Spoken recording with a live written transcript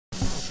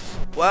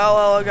Well,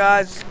 hello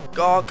guys,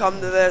 all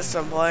come to this.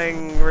 I'm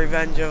playing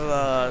Revenge of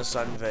the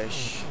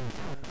Sunfish.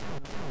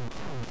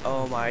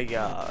 Oh my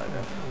god.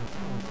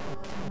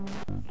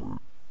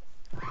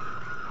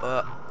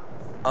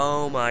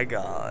 Oh my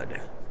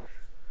god.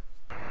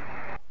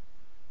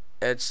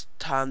 It's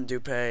time to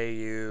pay,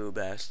 you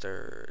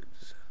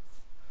bastards.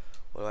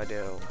 What do I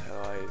do?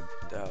 How do I...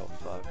 Oh,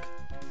 fuck.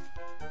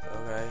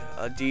 Okay,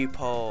 a deep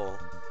hole.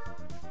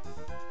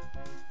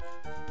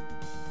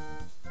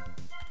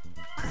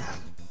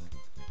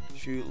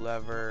 Shoot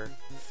lever.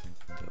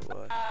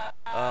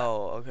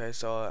 Oh, okay,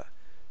 so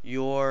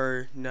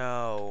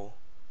no.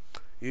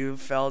 You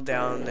fell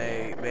down,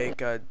 they make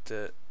a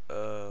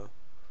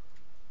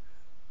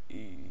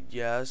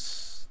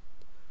yes.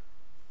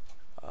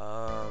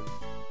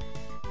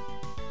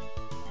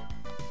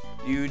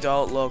 You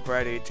don't look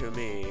ready to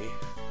me.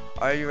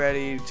 Are you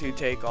ready to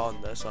take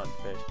on the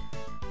Sunfish?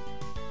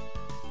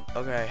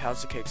 Okay,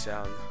 how's the cake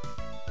sound?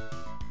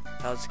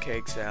 How's the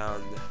cake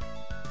sound?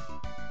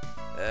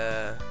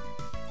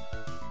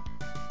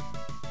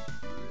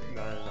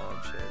 Not an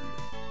option.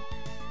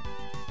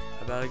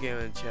 How about a game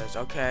of chess?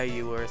 Okay,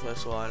 you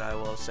worthless one. I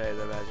will say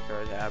the magic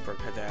word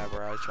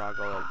abracadabra.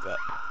 Chocolate.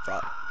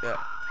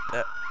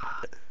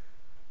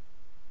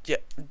 Yeah.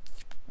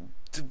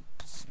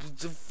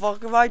 The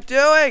fuck am I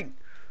doing?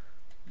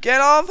 Get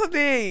off of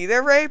me!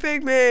 They're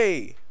raping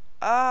me!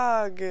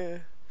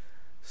 Ugh.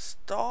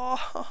 Stop.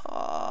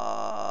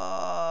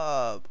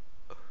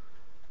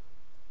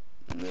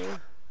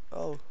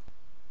 Oh,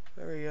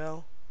 there we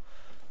go.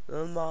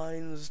 The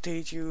mines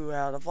teach you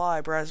how to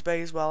fly. Press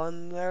baseball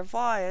and there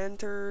fly.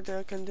 Enter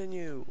to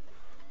continue.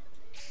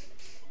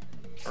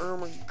 Oh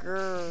my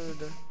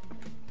god.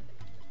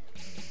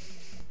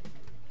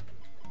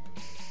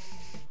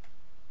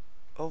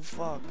 Oh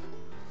fuck.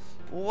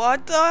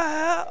 What the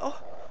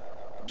hell?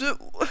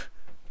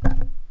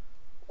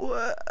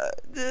 What?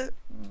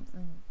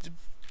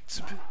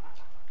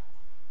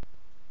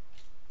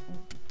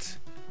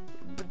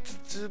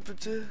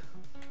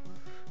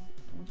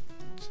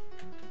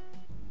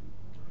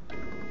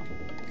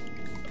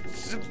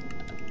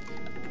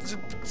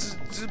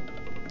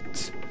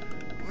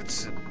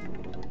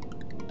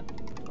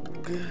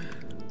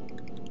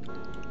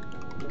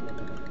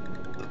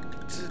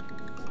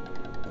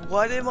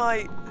 What am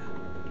I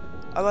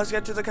must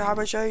get to the car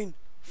machine.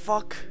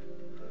 Fuck.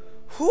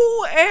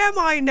 Who am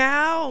I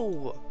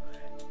now?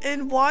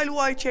 And why do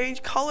I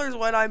change colors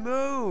when I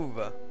move?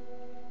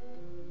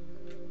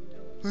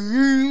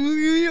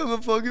 I'm a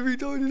fucking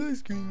retarded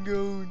ice cream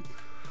cone.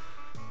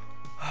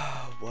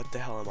 What the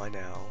hell am I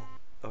now?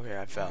 Okay,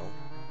 I fell.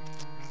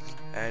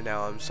 And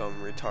now I'm some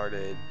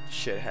retarded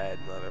shithead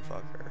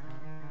motherfucker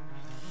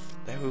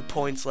who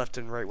points left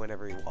and right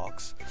whenever he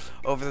walks.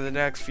 Over the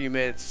next few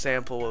minutes,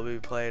 sample will be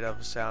played of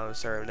a sound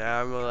served.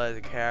 Now I'm gonna let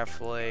it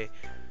carefully.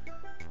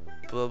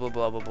 Blah blah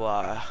blah blah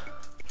blah.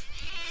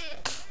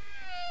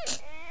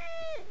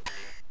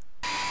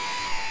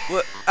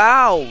 What?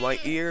 Ow! My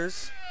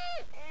ears.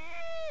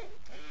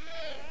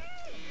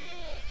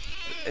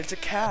 It's a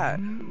cat.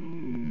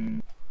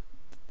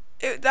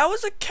 That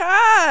was a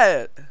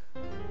cat!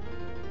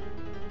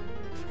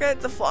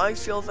 Forget the flying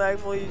seal,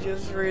 thankfully you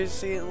just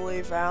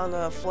recently found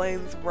a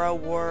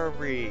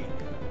flamethrower.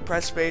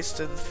 Press space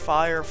to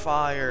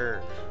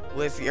fire.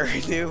 With your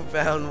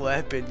newfound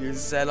weapon, you're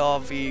set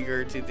off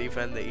eager to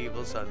defend the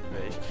evil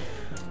Sunfish.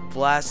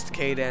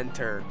 Blastcade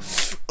enter.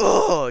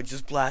 Oh,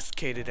 just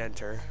blastcaded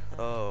enter.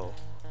 Oh.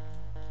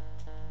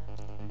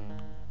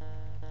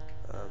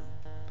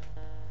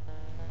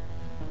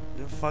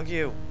 Fuck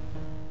you.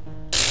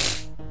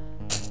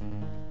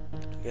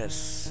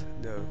 Yes.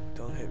 No,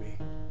 don't hit me.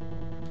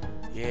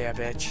 Yeah,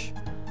 bitch.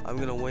 I'm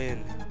gonna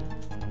win.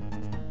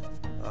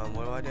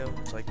 What do I do?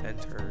 It's like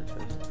enter.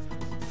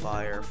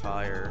 Fire.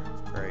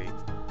 Right.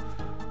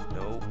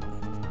 Nope.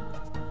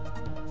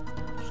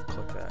 Just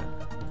click that.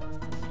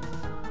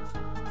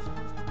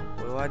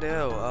 What do I do?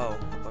 Oh.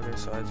 Okay,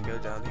 so I have to go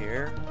down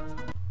here.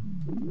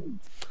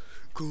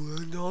 Go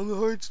on the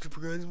hearts to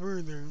progress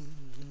further.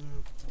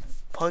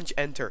 Punch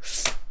enter.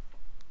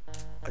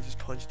 I just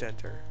punched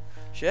enter.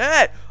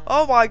 Shit!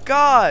 Oh my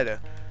god!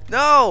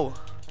 No!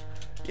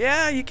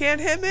 Yeah, you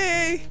can't hit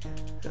me!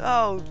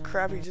 Oh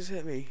crap, he just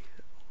hit me.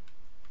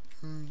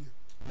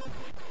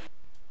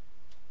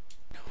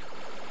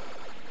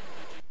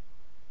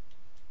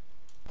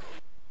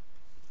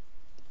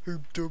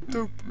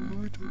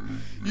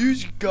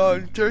 Use your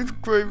god,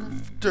 tenth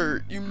grave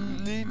dirt. You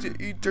need to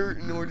eat dirt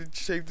in order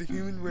to save the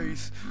human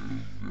race.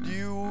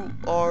 You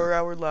are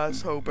our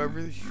last hope.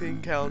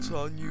 Everything counts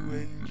on you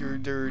and your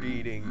dirt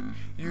eating.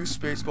 Use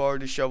spacebar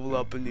to shovel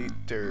up and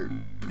eat dirt.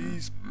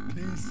 Please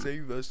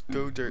save us.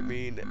 Go dirt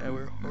mean.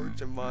 Our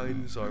hearts and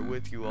minds are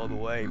with you all the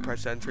way.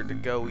 Press enter to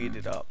go eat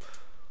it up.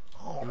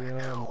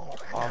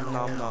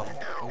 Nom nom.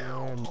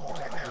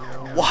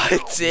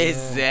 What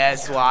is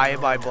this? Why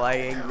am I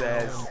playing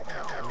this?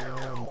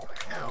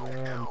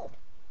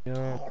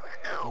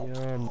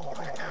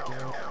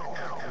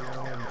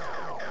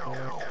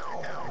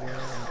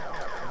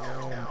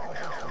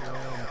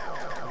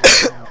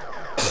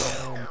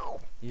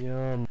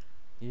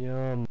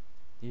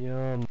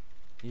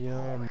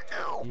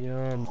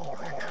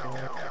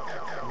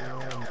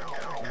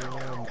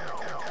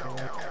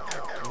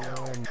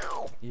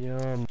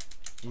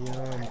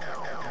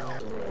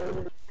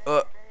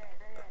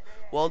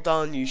 well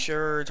done. You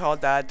sure taught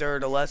that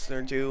dirt a lesson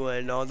or two,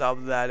 and on top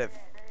of that, it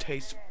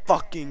tastes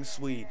fucking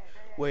sweet.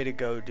 Way to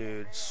go,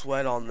 dude.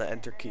 Sweat on the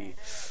enter key.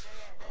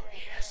 Oh,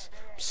 yes.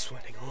 I'm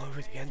sweating all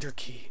over the enter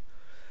key.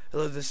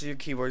 Hello, this is your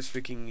keyboard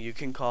speaking. You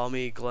can call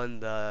me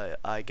Glenda.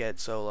 I get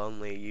so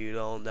lonely. You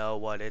don't know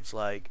what it's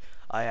like.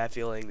 I have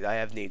feelings. I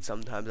have needs.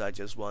 Sometimes I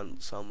just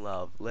want some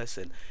love.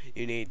 Listen,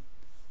 you need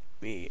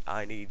me.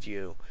 I need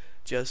you.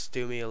 Just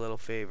do me a little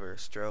favor.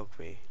 Stroke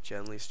me.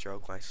 Gently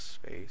stroke my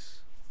space.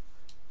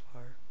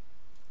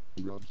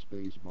 Rub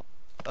space bar.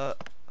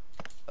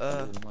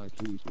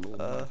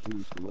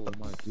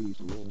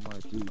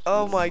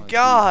 Oh my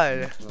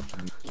god!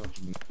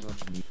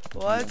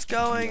 What's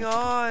going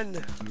on?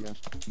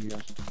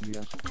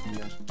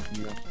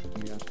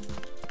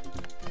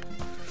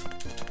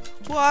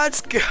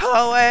 What's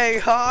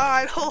going on?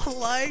 I don't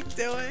like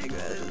doing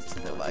this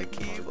to my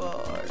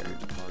keyboard.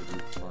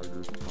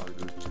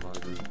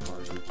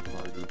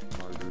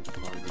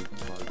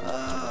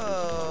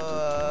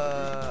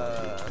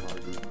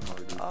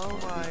 Oh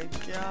my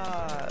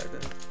god.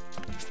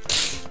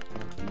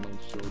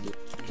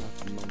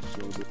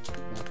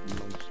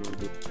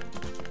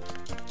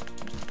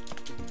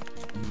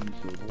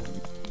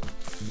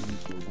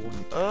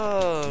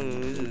 Oh,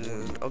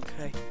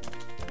 okay.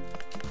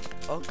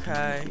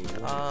 Okay,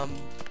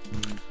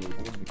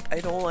 I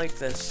don't like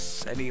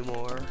this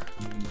anymore.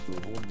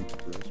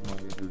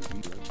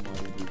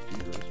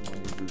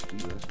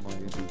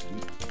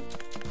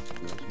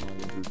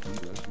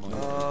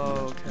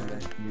 Oh, okay.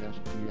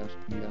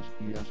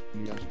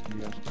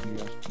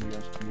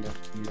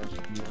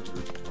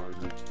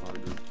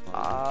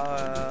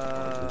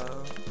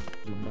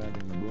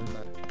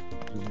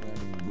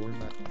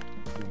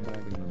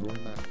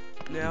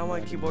 Now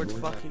my keyboard's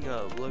fucking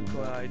up. Look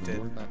what I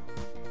did.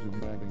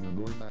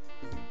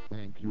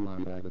 Thank you, I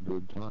had a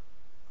good time.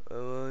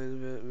 Oh,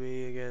 visit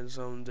me again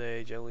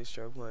someday. Gently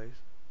stroke my.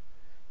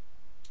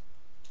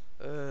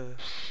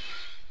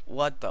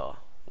 What the?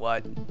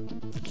 What?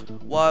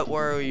 What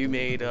were you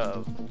made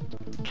of?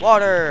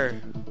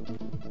 Water!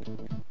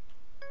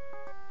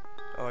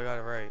 Oh, I got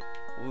it right.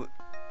 What?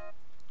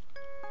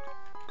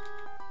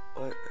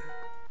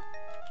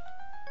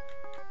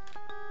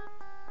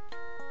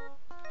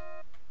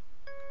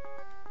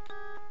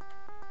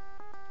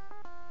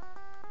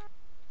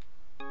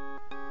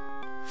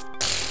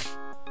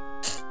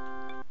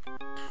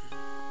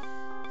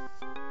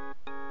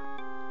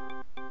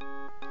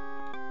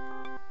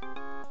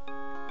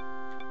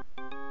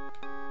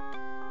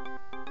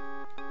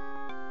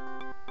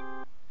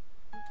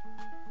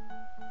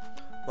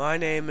 My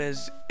name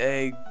is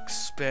Egg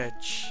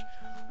Spitch.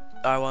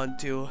 I want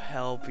to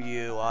help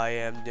you. I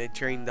am the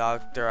trained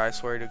doctor. I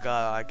swear to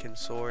God I can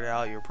sort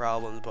out your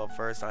problems, but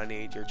first I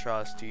need your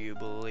trust. Do you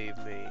believe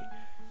me?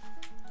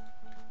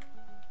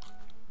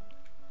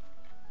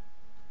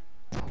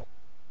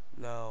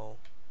 No,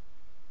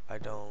 I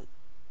don't.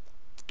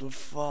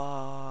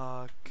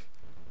 Fuck.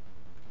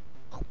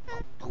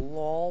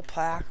 Lol,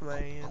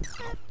 Pac-Man.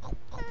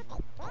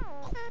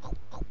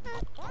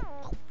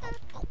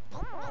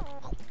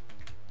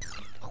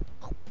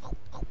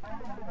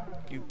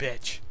 You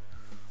bitch.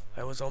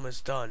 I was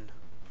almost done.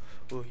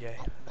 Ooh, yay.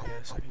 I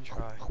guess I can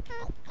try.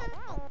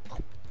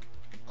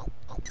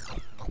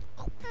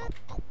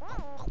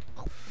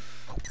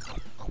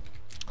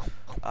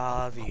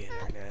 The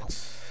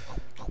internet.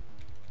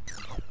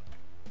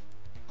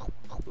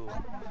 Ooh.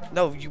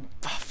 No, you.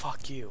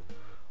 Fuck you.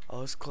 I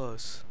was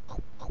close.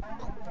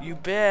 You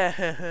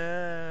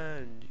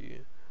banned.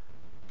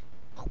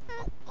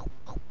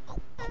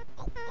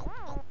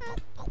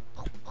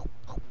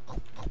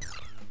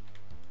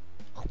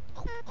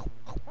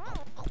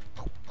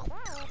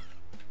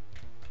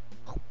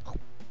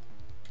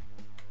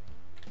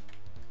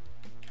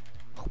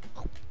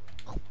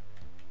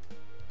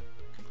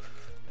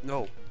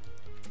 No.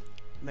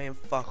 Man,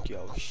 fuck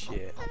yo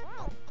shit.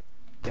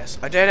 Yes,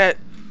 I did it!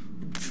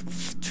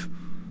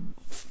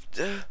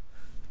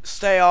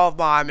 Stay off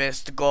my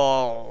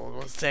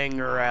mystical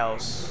thing or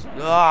else.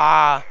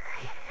 Ah!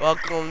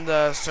 Welcome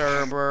to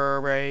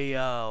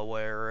Suburbia,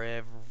 where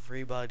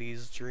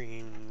everybody's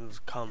dream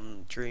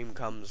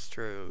comes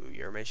true.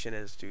 Your mission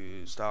is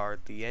to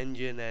start the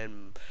engine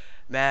and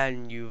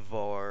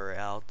maneuver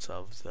out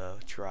of the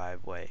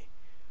driveway.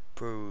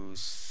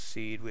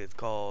 Proceed with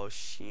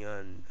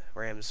caution.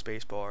 Ram the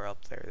spacebar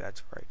up there.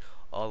 That's right.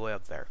 All the way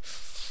up there.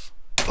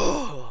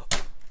 I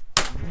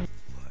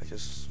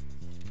just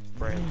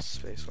rammed the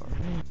spacebar.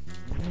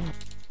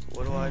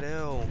 What do I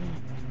do?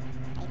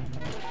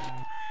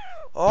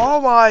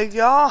 Oh my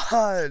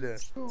god!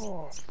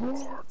 What is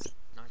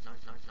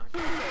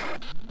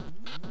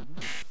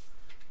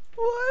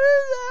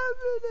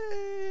happening?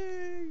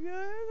 I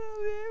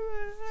don't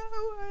even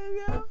know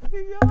what's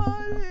going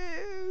on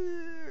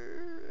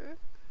here.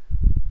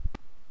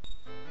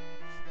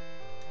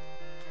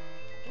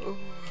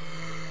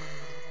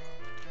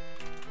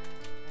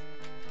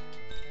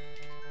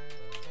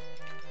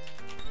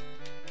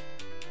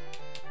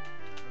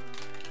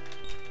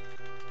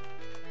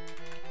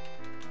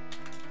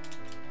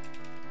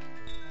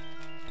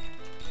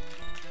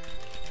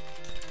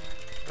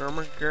 Oh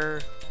my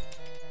god.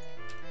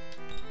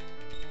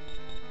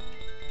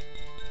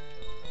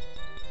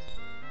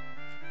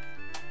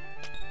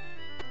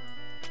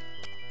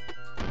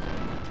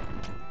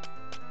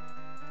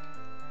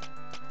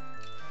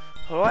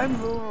 How do I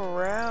move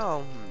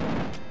around?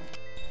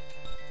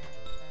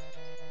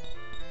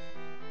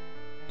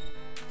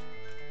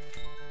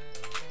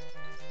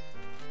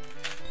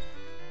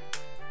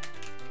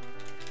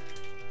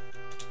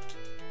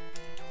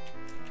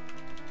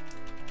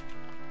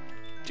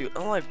 Dude,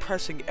 I'm like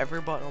pressing every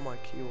button on my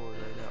keyboard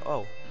right now.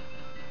 Oh,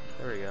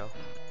 there we go.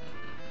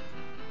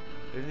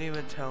 Didn't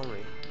even tell me.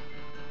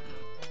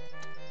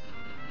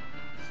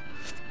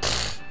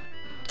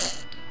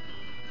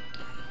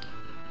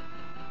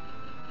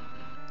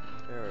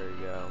 There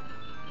we go.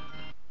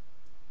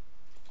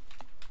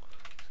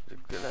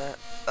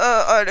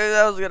 I knew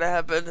that was gonna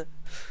happen.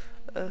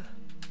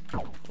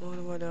 What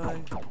am I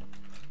doing?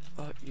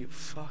 Oh, you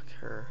fuck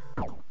her.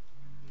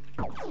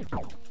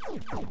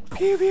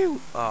 Pew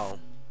pew. Oh.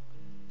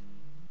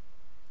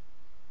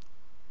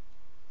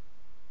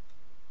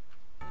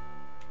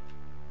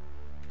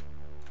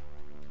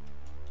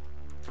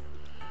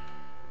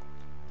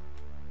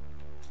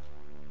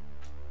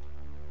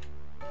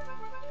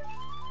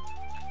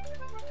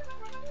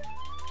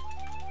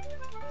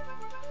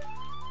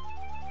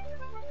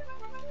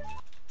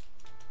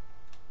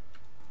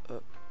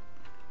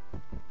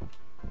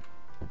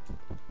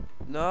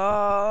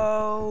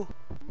 No!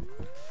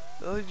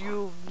 Oh,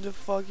 you, the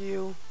fuck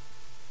you.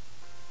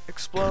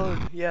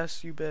 Explode.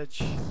 Yes, you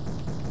bitch.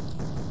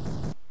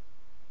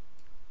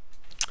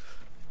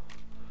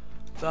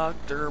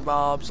 Dr.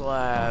 Bob's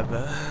lab.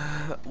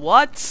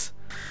 What?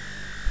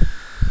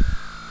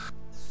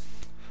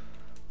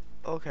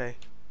 Okay.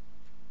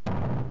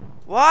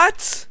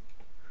 What?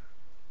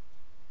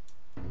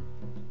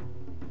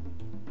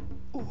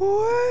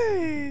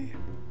 Wait.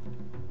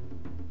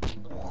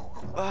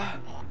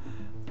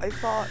 I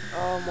thought,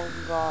 oh my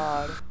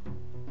god.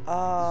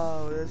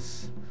 Oh,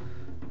 this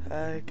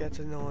gets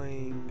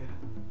annoying.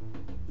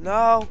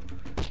 No!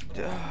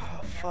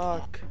 Oh,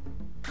 fuck.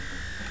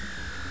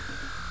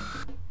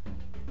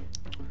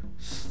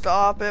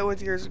 Stop it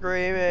with your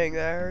screaming.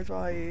 That hurts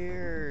my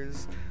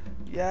ears.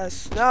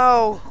 Yes,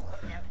 no!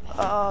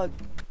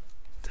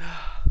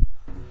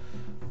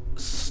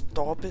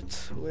 Stop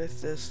it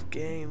with this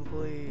game,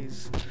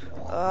 please.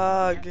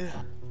 Ugh.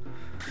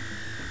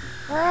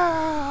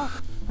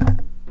 Ah!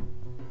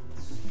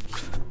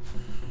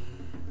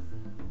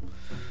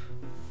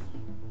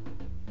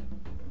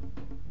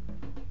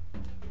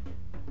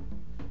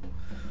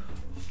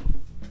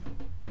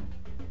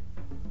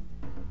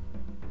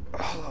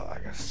 Oh, I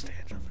gotta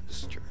stand up and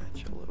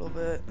stretch a little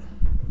bit.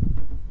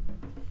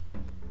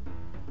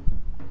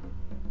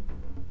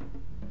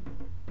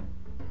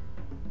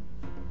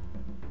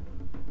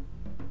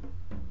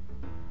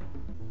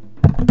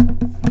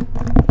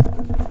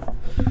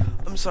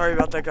 I'm sorry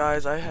about that,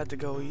 guys. I had to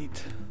go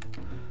eat,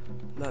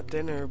 not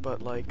dinner,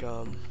 but like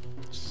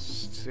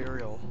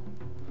cereal.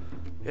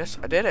 Yes,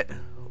 I did it.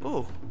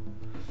 Ooh,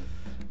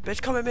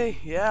 bitch, come at me.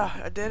 Yeah,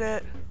 I did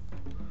it.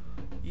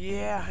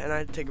 Yeah, and I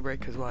had to take a break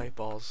because my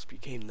balls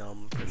became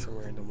numb for some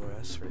random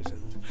ass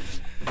reason.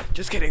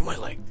 Just kidding, my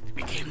leg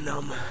became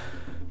numb.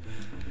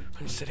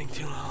 I'm sitting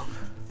too long.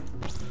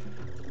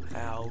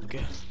 Ow.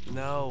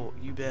 No,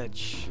 you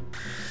bitch.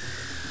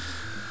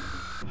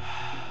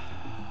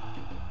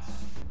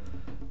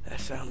 That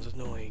sounds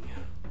annoying.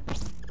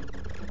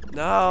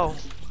 No.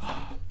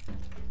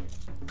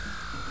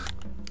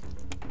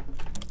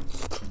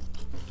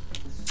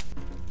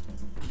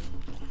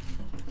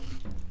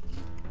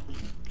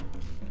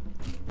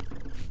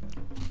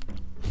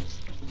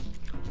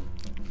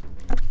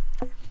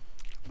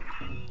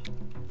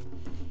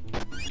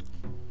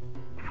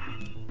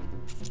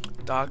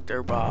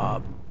 Dr.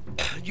 Bob.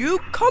 You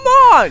come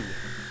on!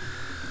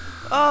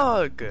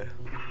 Ugh.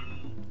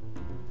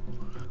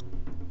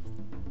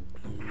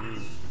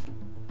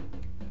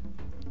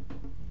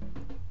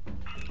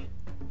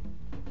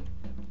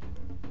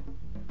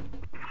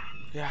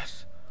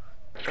 Yes.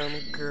 I'm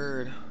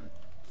good.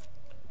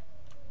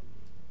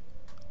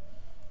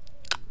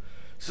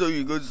 So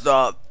you could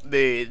stop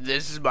me.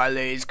 This is my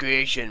latest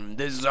creation.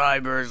 The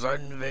cyber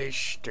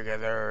sunfish.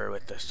 Together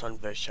with the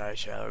sunfish I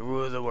shall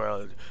rule the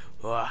world.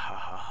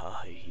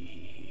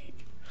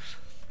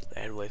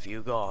 And with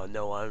you gone,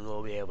 no one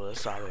will be able to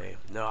stop me.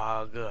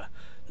 No,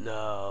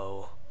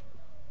 no.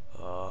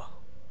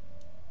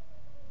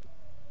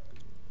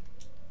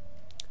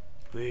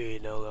 We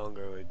no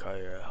longer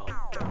require help,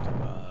 Dr.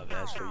 Bob.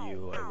 As for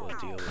you, I will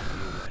deal with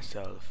you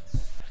myself.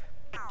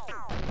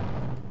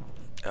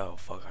 Oh,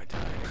 fuck, I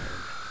died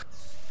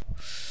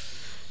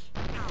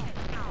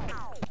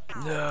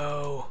again.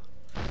 No.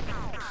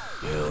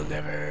 You'll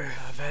never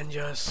avenge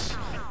us,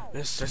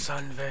 Mr.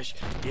 Sunfish.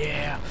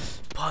 Yeah.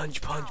 Punch,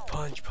 punch,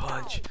 punch,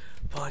 punch,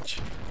 punch.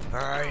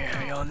 Alright,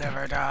 yeah, you'll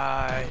never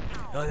die.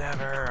 You'll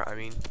never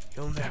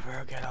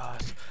get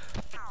us.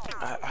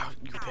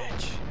 You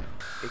bitch.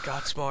 It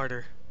got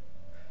smarter.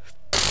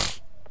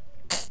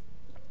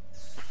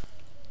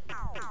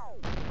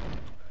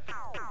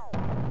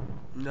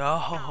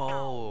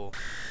 No.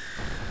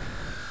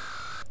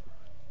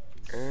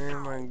 Oh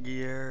my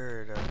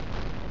god.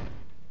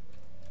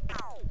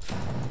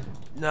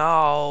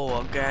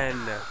 No, again.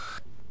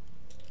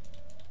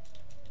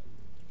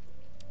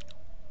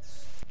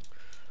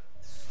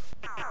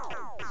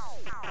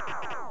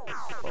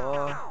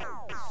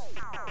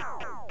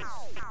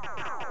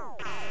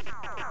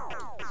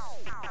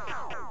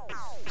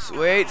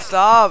 Wait,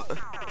 stop!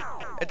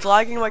 It's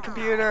lagging my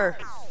computer.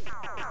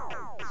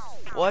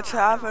 What's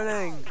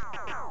happening?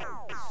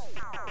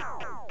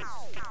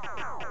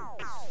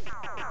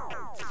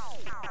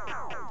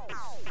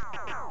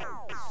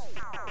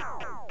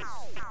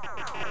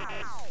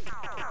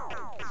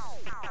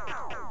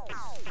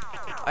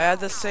 I had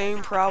the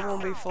same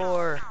problem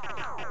before.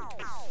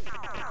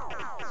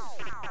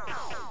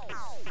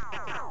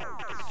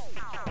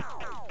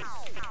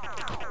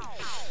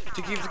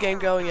 To keep the game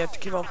going, you have to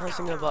keep on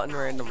pressing a button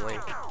randomly.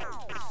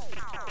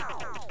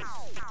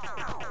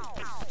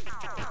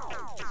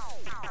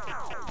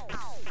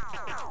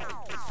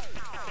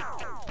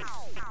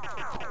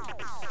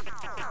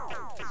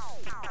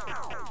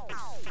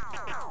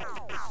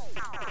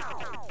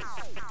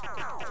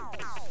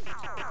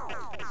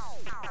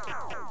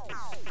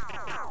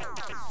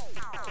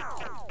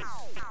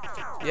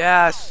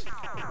 Yes!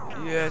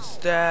 It's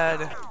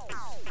dead. Look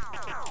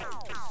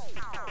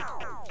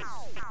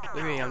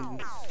at me, I'm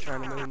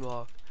trying to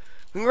moonwalk.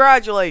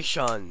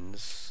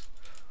 Congratulations!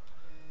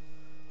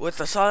 With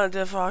the sudden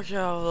destruction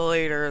of the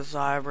leader,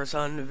 Cyber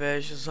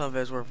Sunfish and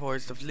Sunfish were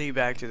forced to flee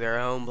back to their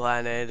home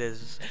planet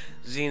as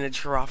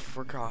Xenotroph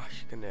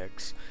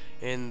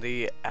in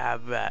the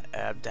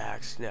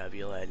Abdax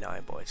Nebula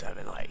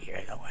 9.7 light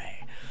years away.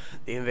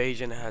 The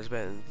invasion has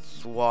been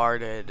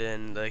thwarted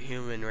and the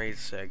human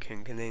race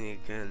can continue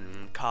to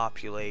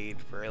copulate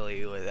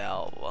freely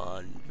without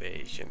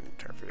Sunfish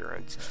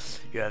interference.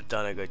 You have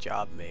done a good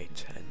job,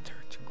 mate.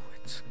 Enter to